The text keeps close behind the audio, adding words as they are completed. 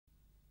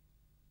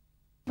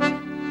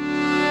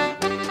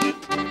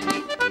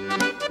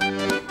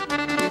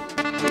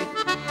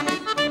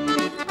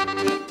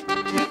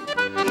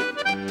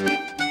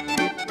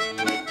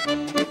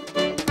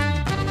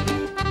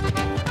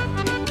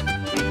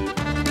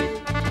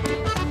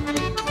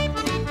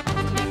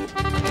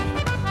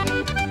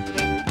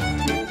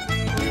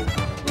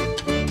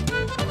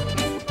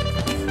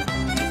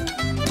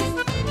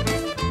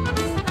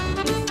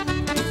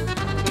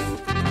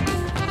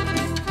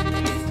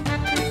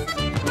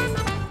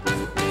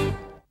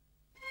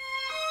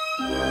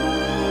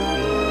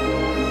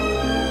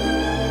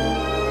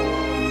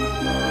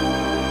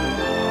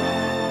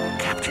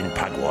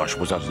Pugwash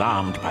was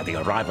alarmed by the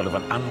arrival of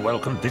an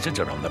unwelcome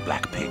visitor on the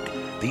Black Pig,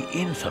 the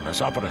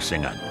infamous opera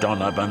singer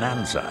Donna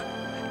Bonanza.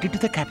 Did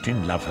the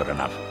captain love her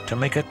enough to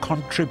make a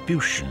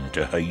contribution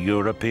to her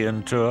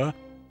European tour?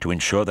 To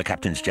ensure the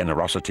captain's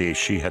generosity,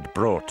 she had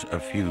brought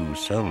a few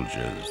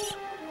soldiers.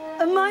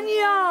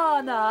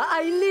 Mañana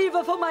I leave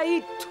for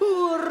my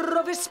tour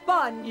of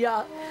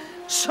España.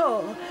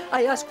 So,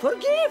 I ask for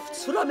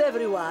gifts from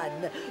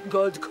everyone.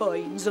 Gold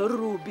coins,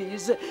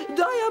 rubies,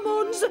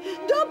 diamonds,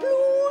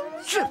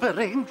 doubloons.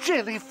 Gibbering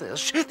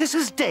jellyfish, this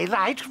is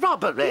daylight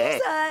robbery.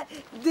 It's a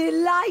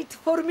delight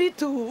for me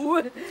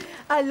too.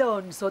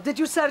 Alonso, did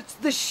you search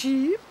the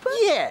ship?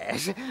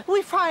 Yes,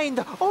 we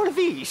find all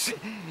these,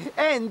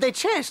 and the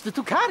chest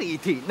to carry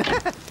it in.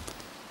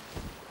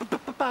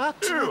 But...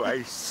 Oh,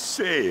 I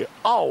say,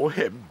 how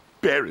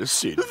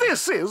embarrassing.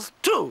 This is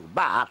too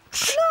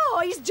much. No,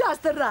 it's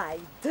just right.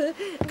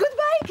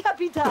 Goodbye,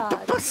 Capitan.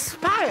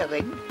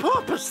 Perspiring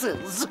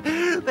porpoises.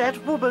 That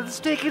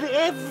woman's taken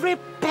every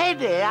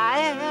penny I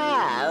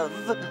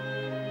have.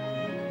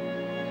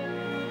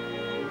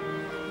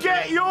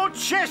 Get your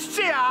chests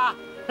here!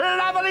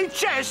 Lovely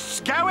chests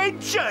going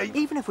cheap!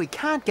 Even if we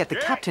can't get the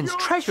captain's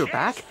treasure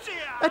back,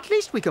 at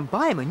least we can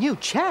buy him a new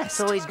chest.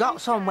 So he's got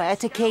somewhere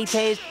to keep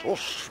his...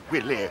 Hush,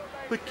 Willie.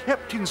 The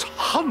captain's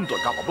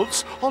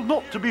undergarments are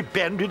not to be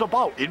bandied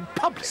about in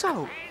public.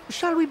 So,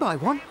 shall we buy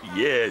one?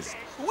 Yes,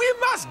 we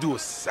must do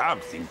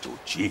something to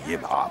cheer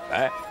him up,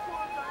 eh?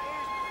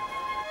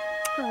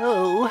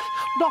 Oh,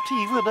 not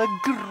even a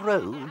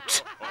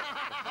groat.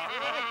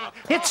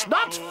 It's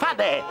not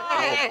funny.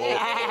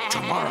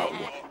 Tomorrow,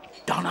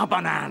 Donna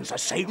Bonanza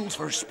sails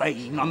for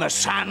Spain on the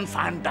San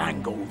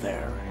Fandango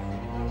there.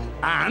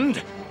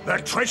 And the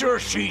treasure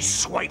she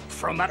swiped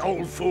from that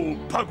old fool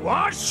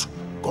Pugwash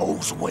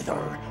goes with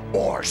her,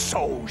 or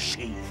so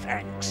she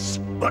thinks.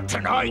 But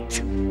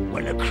tonight,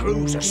 when the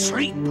crew's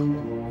asleep,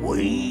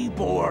 we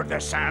board the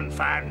San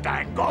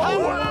Fandango.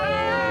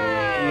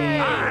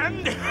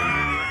 And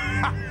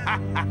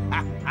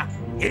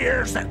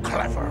here's the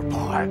clever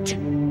part.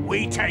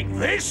 We take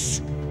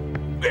this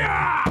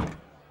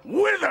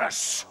with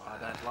us. I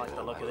don't like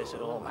the look of this at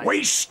all, mate.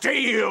 We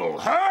steal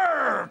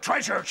her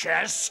treasure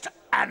chest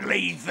and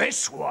leave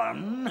this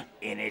one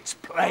in its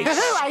place.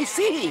 Oh, I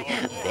see.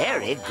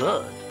 Very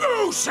good.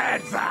 Who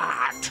said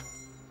that?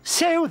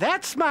 So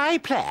that's my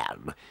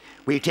plan.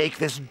 We take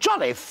this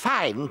jolly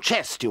fine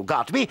chest you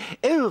got me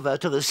over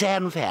to the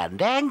San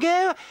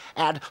Fandango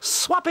and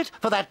swap it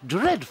for that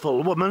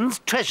dreadful woman's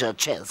treasure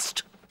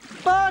chest.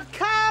 But,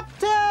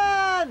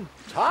 Captain!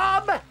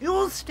 Tom,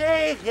 you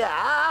stay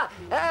here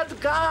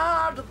and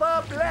guard the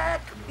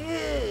Black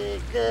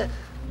Pig.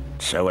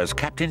 So as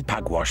Captain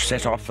Pugwash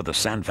set off for the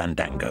San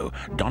Fandango,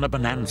 Donna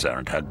Bonanza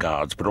and her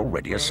guards were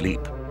already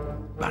asleep.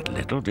 But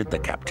little did the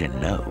captain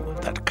know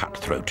that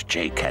cutthroat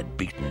Jake had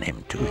beaten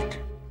him to it.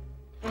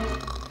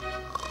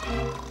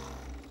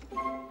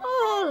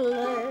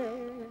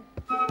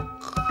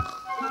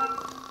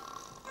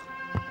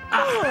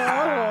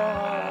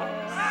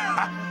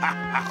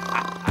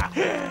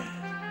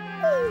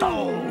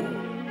 Oh,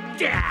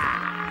 yeah!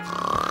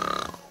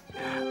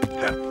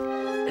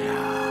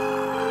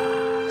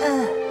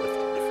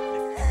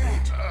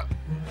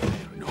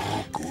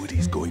 No good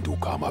is going to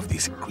come of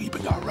this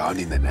creeping around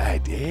in the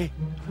night, eh?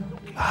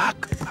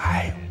 Mark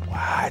my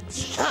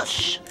words.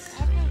 Shush!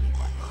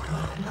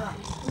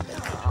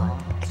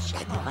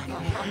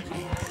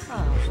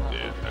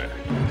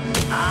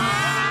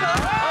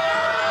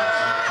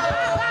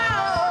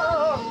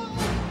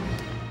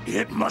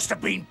 It must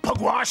have been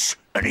Pugwash,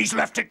 and he's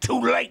left it too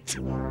late.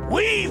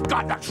 We've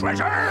got the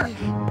treasure.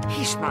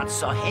 He's not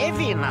so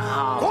heavy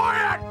now.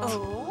 Quiet!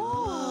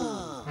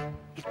 Oh.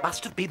 It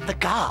must have been the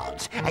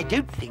guards. I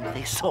don't think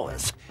they saw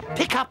us.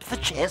 Pick up the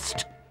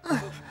chest.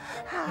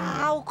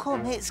 How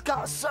come it's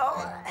got so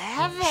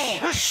heavy?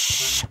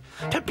 Shush!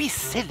 Don't be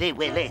silly,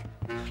 Willie.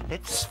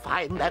 Let's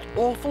find that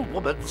awful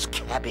woman's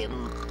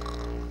cabin.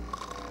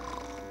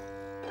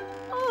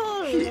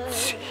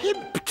 It's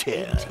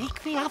empty.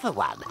 Take the other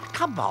one.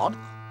 Come on.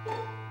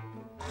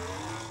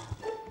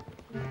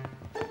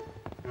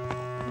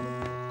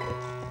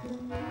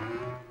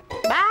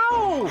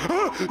 Now!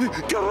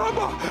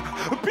 Caramba!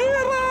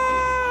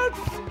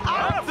 Pirates!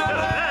 After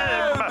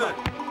them!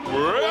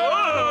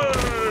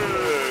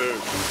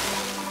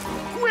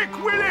 Quick,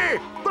 Willie!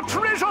 The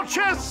treasure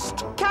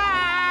chest!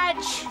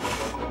 Catch!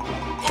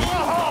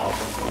 Oh!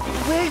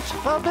 Wait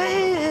for me!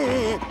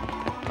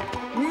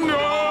 No!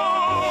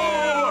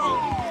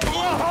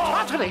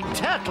 Tottering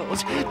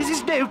turtles! This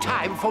is no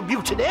time for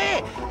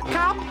mutiny!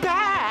 Come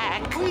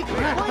back!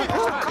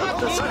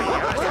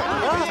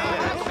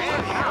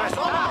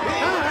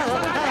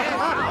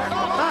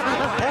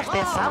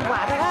 There's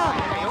someone.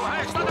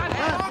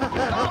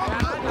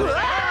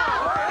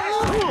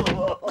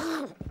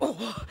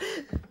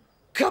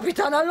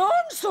 Capitan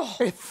Alonso!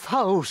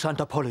 1,000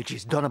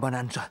 apologies, Donna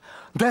Bonanza.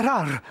 There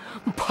are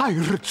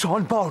pirates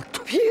on board.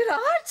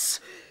 Pirates?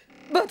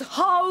 But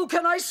how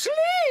can I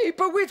sleep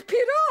with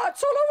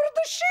pirates all over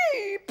the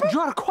ship? You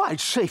are quite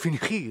safe in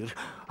here,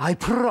 I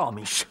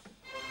promise.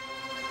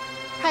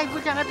 Hey,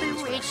 we're gonna be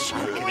rich.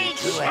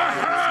 Rich.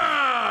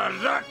 Aha!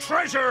 The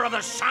treasure of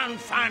the San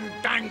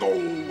Fandango!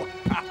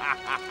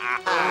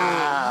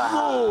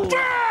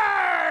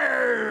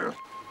 There!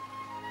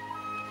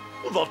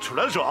 The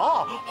treasure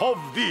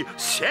of the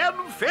San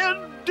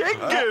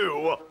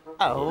Fandango!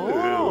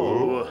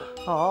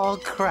 Oh,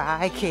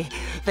 crikey.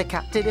 The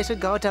captain isn't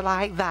going to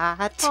like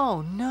that.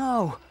 Oh,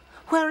 no.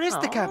 Where is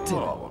the captain?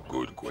 Oh,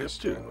 good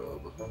question.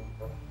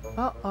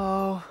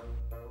 Uh-oh.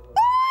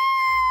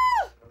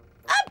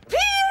 A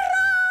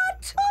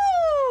pirate!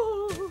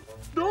 Oh!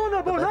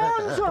 Donna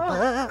Bonanza!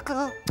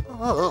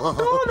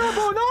 Donna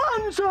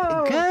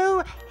Bonanza!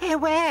 Go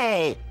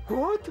away!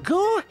 What?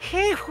 Go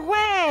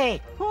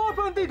away!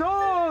 Open the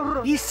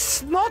door!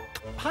 It's not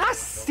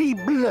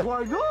possible!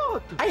 Why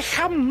not? I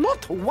am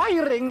not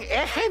wearing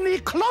any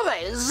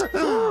clothes!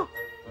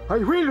 I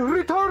will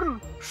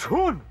return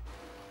soon.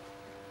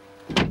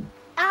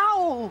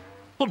 Ow!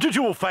 What did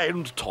you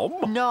find,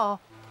 Tom? No.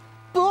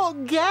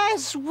 But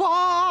guess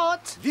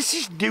what? This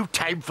is no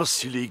time for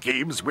silly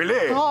games,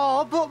 Willie.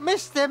 Oh, but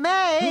Mr.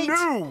 Mate.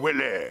 No,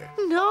 Willie.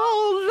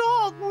 No,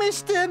 look,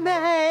 Mr.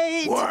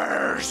 Mate.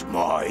 Where's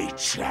my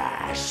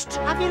chest?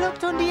 Have you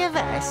looked under your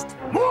vest?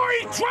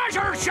 My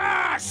treasure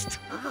chest!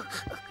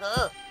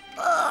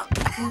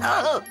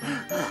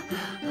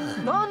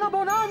 Donna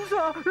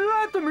Bonanza,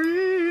 let me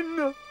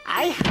in.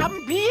 I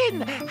am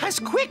being as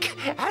quick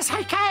as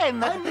I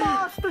can. I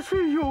must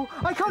see you.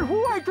 I can't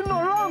wait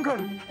no longer.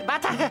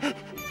 But,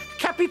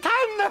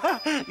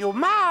 Capitan, you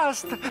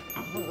must.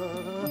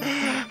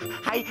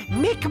 I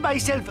make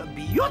myself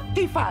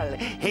beautiful,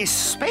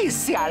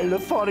 special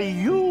for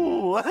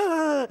you.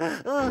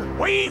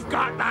 We've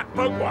got that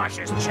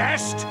Pugwash's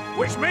chest,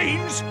 which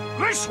means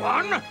this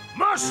one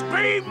must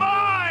be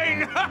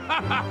mine!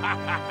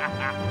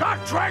 The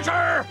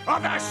treasure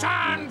of the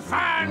San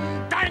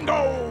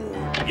Fandango!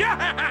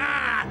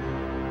 Yeah!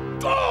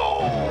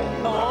 Oh!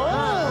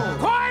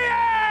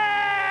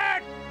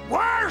 Quiet!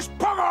 Where's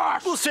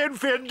Pugwash? The San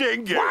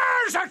Fandango.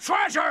 Where's the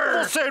treasure?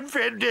 The San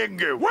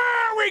Fandango. Where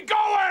are we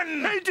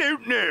going? I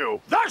don't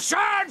know. The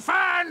San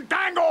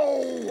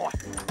Fandango!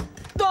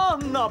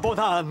 Donna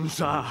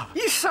Bonanza.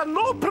 It's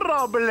no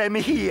problem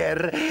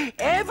here.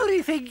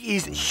 Everything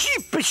is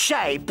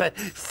ship-shape.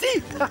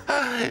 See?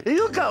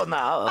 You go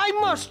now. I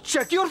must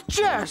check your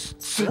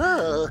chests.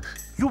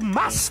 You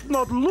must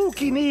not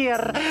look in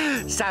here.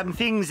 Some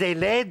things a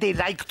lady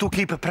like to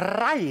keep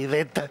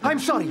private. I'm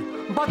sorry,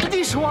 but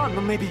this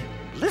one, maybe.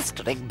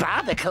 Blistering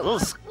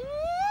barnacles.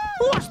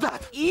 What's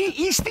that?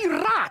 It's the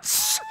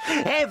rats.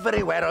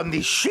 Everywhere on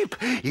the ship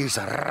is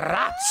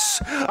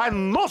rats. I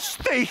must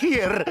stay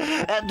here,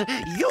 and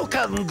you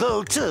can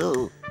go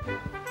too.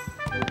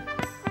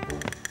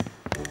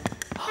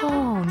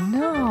 Oh,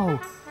 no.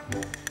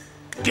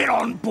 Get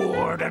on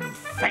board and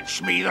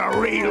fetch me the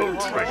real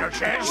treasure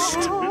chest.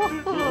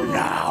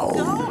 Now.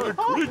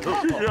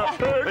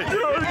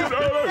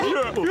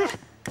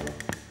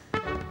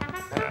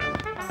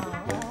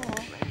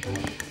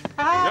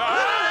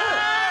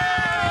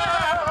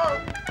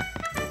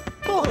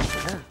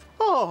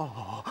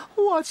 Oh,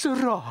 what's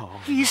wrong?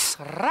 It's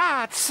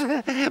rats.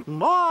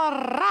 More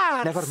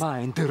rats. Never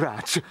mind the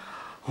rats.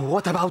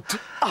 What about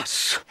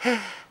us?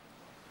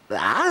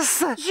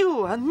 Us?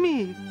 You and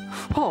me.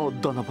 Oh,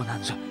 Donna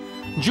Bonanza,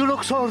 you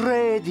look so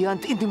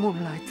radiant in the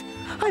moonlight.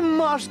 I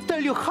must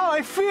tell you how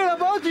I feel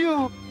about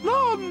you.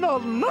 No, no,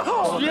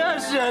 no.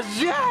 Yes, yes,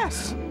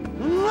 yes.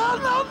 No,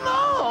 no,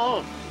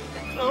 no.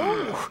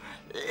 Oh,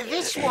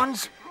 this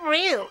one's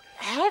real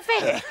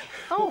heavy.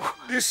 Oh.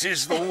 This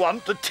is the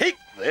one to take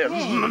then.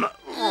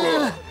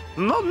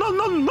 No, no,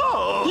 no,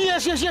 no.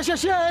 Yes, yes, yes,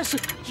 yes, yes.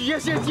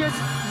 Yes, yes, yes.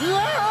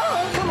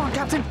 Yeah. Come on,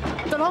 Captain.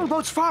 The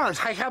longboat's far.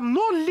 I am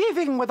no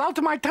living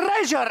without my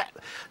treasure.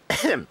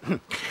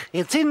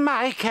 It's in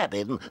my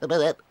cabin.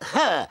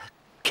 Her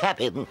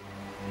cabin.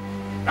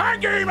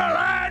 Thank you, my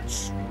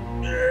lads!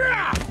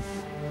 Yeah!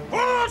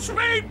 Push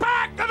me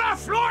back to the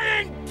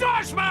Flying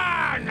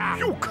Dutchman!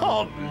 You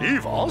can't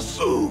leave us.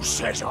 Who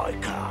says I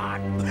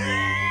can't?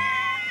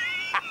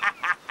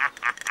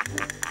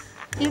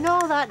 You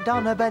know that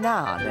Donna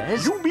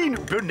Bananas? You mean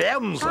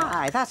Bonanza?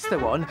 Aye, that's the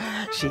one.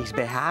 She's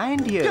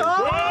behind you.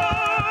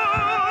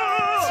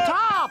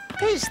 Stop!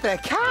 It's the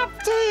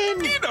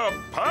captain! In a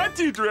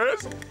party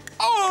dress?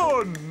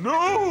 Oh,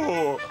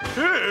 no!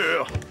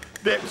 Here,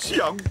 that's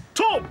young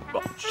Tom.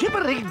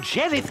 Shivering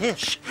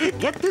jellyfish.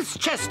 Get this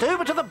chest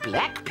over to the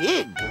Black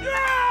Pig.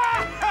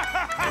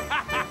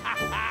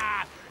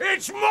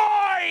 It's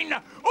mine!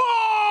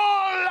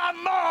 All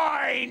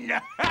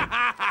mine!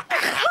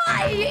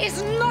 I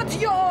is not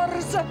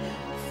yours!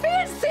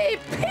 Filthy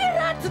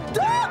pirate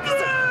dogs!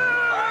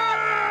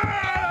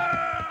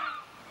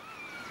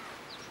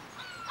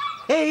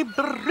 A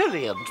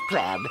brilliant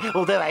plan,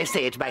 although I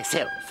say it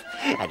myself.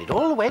 And it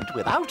all went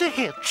without a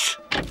hitch.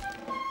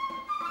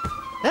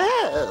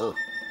 Oh.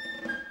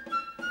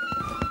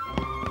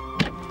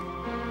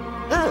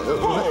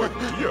 Oh,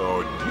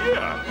 dear,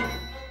 dear.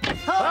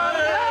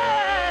 Hooray!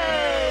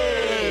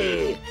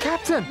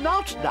 Captain! Captain!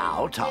 Not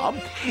now, Tom.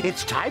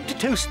 It's time to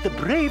toast the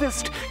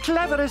bravest,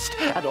 cleverest,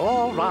 and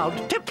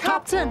all-round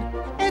tip-top... Captain,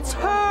 it's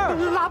her!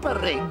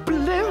 Blubbering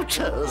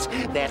bloaters!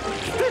 That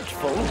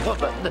dreadful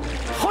woman!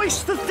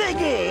 Hoist the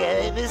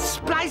thingy,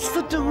 splice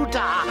the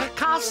doodah,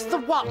 cast the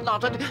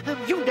whatnot, and,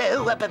 you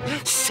know,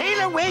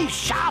 sail away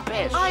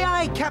sharpish! Aye,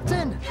 aye,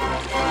 Captain!